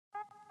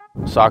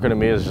Soccer to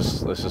me is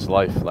just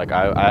life. Like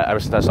ever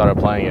since I started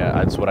playing it,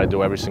 it's what I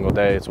do every single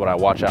day. It's what I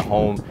watch at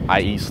home.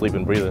 I eat, sleep,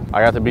 and breathe it.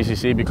 I got to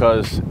BCC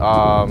because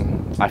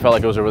I felt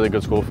like it was a really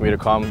good school for me to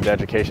come. The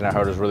education I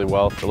heard was really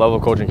well. The level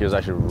of coaching here is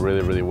actually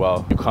really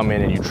well. You come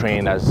in and you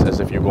train as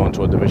if you're going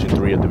to a Division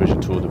III, a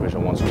Division II, a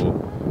Division I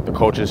school. The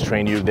coaches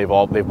train you. They've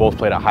both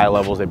played at high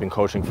levels. They've been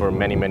coaching for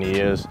many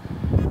years.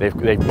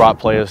 They've brought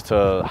players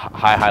to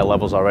high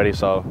levels already.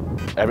 So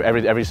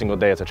every single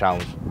day it's a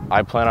challenge.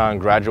 I plan on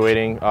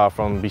graduating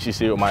from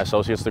BCC with my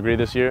associate's degree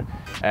this year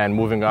and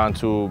moving on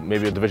to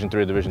maybe a Division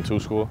III or Division II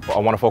school. I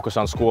want to focus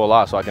on school a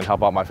lot so I can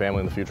help out my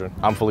family in the future.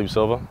 I'm Felipe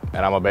Silva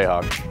and I'm a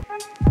Bayhawk.